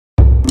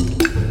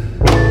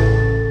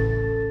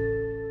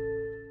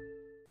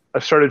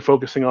I've started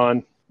focusing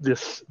on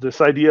this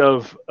idea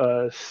of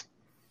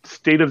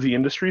state of the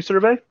industry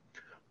survey,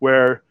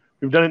 where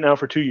we've done it now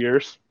for 2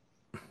 years.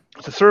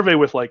 It's a survey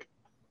with like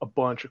a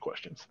bunch of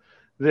questions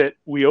that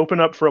we open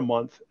up for a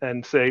month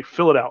and say,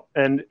 fill it out.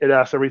 And it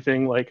asks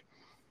everything like,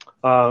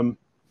 how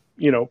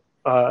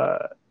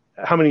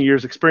many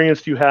years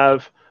experience do you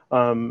have?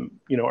 Are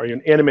you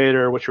an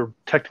animator? What's your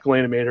technical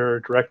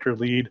animator, director,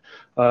 lead?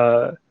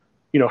 How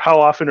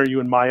often are you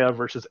in Maya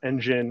versus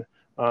Engine?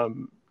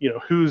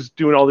 Who's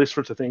doing all these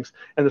sorts of things?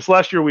 And this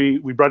last year, we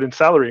brought in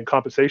salary and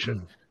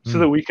compensation so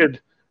that we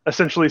could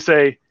essentially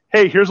say,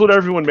 hey, here's what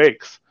everyone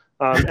makes.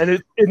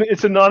 And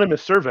it's an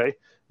anonymous survey.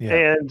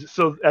 Yeah. And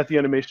so at the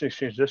Animation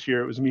Exchange this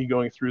year, it was me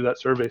going through that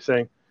survey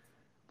saying,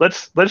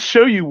 let's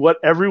show you what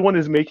everyone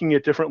is making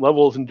at different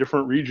levels in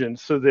different regions,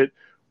 so that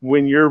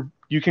when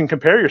you can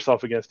compare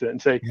yourself against it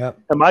and say, yep,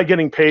 am I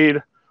getting paid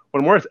what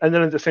I'm worth? And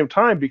then at the same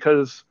time,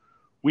 because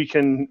we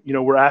can,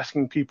 we're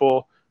asking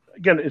people,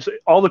 again, it's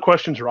all the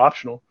questions are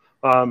optional,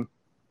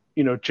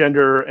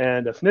 gender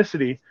and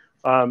ethnicity.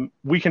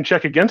 We can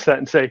check against that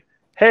and say,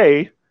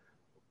 hey,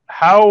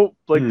 how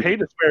pay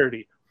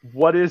disparity?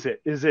 What is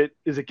it? Is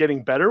it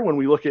getting better when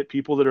we look at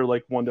people that are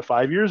like 1 to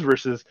 5 years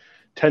versus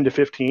 10 to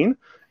 15?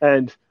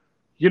 And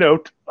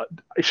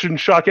it shouldn't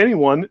shock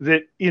anyone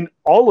that in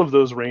all of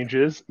those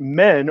ranges,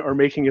 men are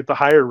making it the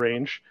higher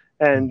range,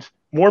 and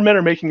more men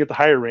are making it the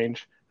higher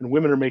range, and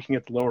women are making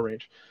it the lower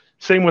range.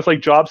 Same with like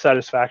job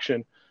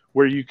satisfaction,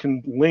 where you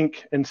can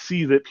link and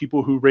see that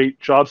people who rate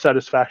job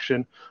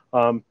satisfaction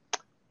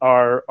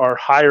are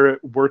higher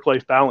at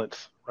work-life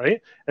balance,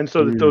 right? And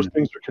so that those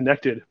things are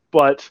connected.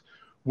 But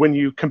when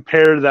you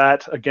compare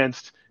that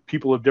against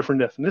people of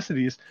different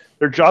ethnicities,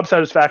 their job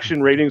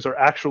satisfaction ratings are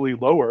actually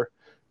lower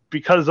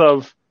because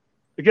of,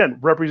 again,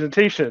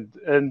 representation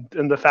and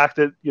the fact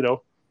that,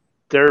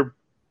 they're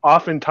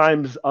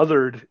oftentimes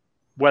othered,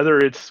 whether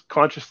it's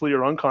consciously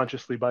or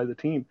unconsciously by the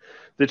team,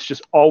 that's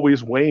just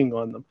always weighing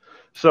on them.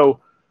 So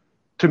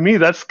to me,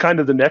 that's kind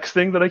of the next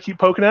thing that I keep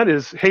poking at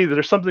is, hey,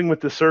 there's something with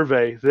the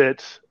survey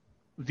that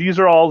these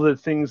are all the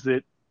things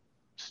that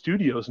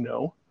studios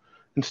know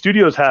and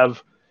studios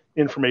have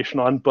information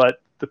on,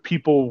 but the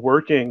people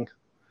working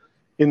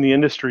in the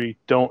industry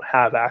don't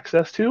have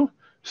access to.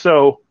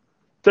 So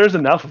there's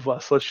enough of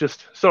us.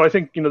 So I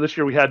think, this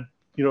year we had,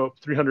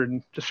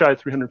 300, just shy of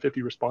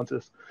 350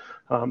 responses.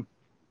 Keep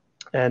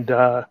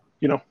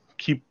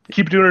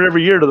doing it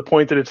every year to the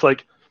point that it's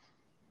like,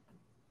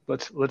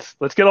 let's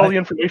get all the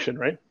information,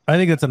 right? I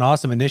think that's an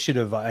awesome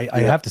initiative. I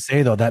have to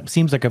say though, that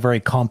seems like a very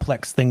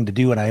complex thing to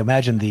do, and I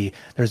imagine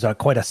there's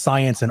quite a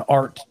science and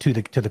art to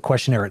the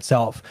questionnaire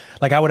itself.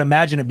 Like I would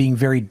imagine it being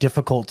very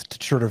difficult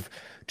to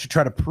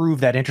try to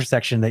prove that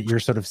intersection that you're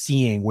sort of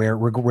seeing where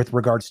with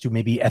regards to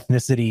maybe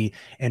ethnicity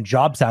and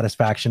job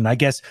satisfaction. I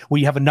guess when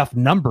you have enough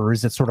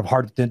numbers, it's sort of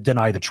hard to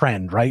deny the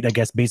trend, right? I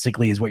guess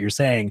basically is what you're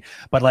saying.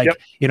 But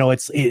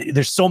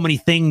there's so many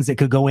things that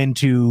could go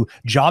into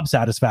job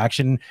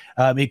satisfaction.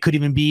 It could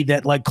even be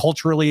that like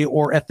culturally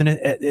or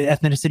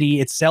ethnicity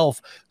itself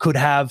could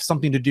have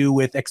something to do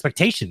with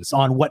expectations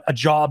on what a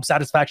job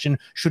satisfaction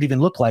should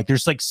even look like.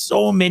 There's like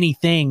so many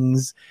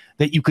things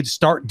that you could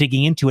start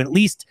digging into, and at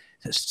least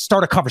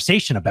start a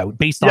conversation about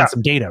based on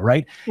some data,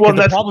 right? Well,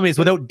 the problem is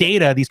without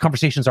data, these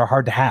conversations are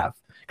hard to have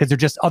because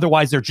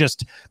they're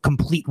just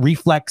complete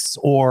reflex,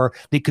 or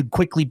they could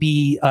quickly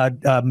be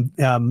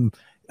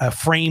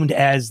framed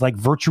as like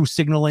virtue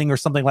signaling or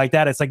something like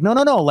that. It's like, no.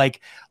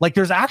 Like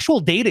there's actual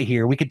data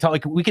here. We could talk,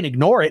 like we can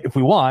ignore it if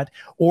we want,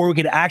 or we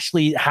could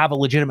actually have a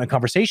legitimate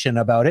conversation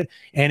about it.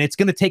 And it's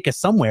going to take us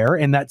somewhere,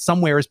 and that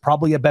somewhere is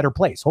probably a better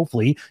place,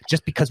 hopefully,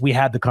 just because we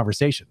had the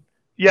conversation.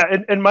 Yeah.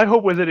 And my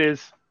hope with it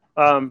is,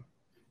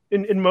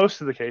 in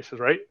most of the cases,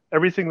 right?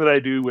 Everything that I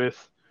do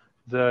with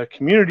the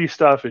community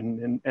stuff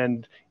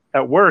and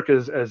at work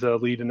as a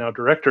lead and now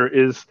director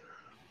is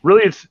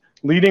really, it's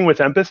leading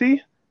with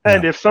empathy.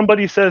 And if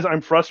somebody says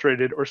I'm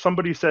frustrated or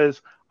somebody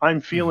says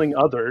I'm feeling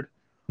othered,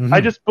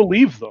 I just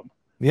believe them.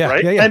 Yeah.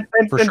 Right. Yeah.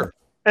 And for sure.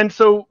 And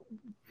so,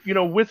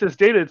 with this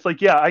data, it's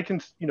like, I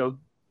can,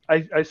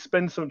 I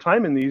spend some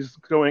time in these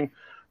going,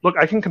 look,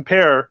 I can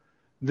compare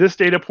this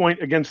data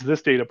point against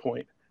this data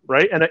point.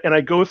 Right. And I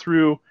go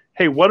through,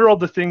 hey, what are all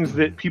the things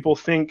that people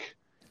think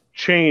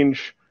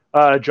change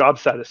job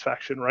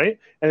satisfaction, right?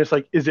 And it's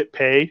like, is it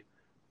pay?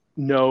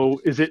 No.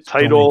 Is it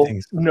title?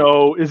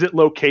 No. Is it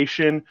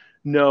location?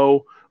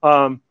 No.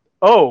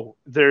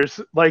 There's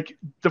like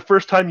the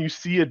first time you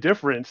see a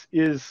difference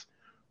is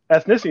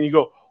ethnicity. And you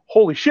go,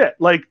 holy shit,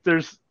 like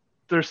there's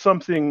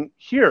something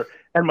here.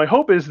 And my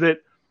hope is that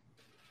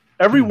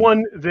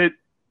everyone that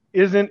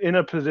isn't in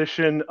a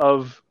position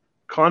of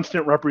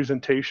constant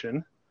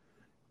representation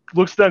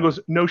looks down and goes,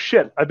 no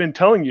shit, I've been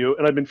telling you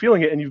and I've been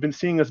feeling it, and you've been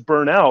seeing us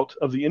burn out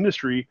of the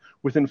industry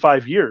within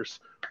 5 years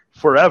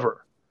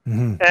forever.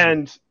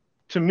 And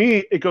to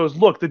me, it goes,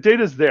 look, the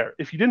data's there.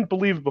 If you didn't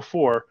believe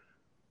before,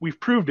 we've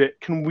proved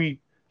it. Can we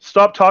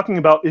stop talking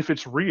about if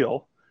it's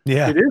real?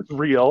 Yeah. It is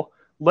real.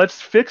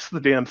 Let's fix the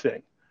damn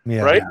thing.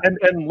 Yeah. Right.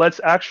 And let's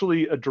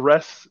actually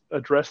address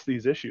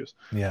these issues.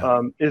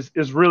 Yeah.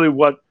 Is really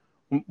what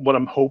what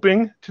I'm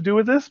hoping to do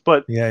with this,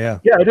 but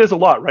yeah, it is a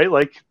lot, right?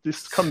 Like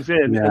this comes in,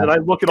 and then I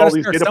look at all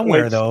these data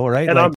somewhere points, though, right? And like, I'm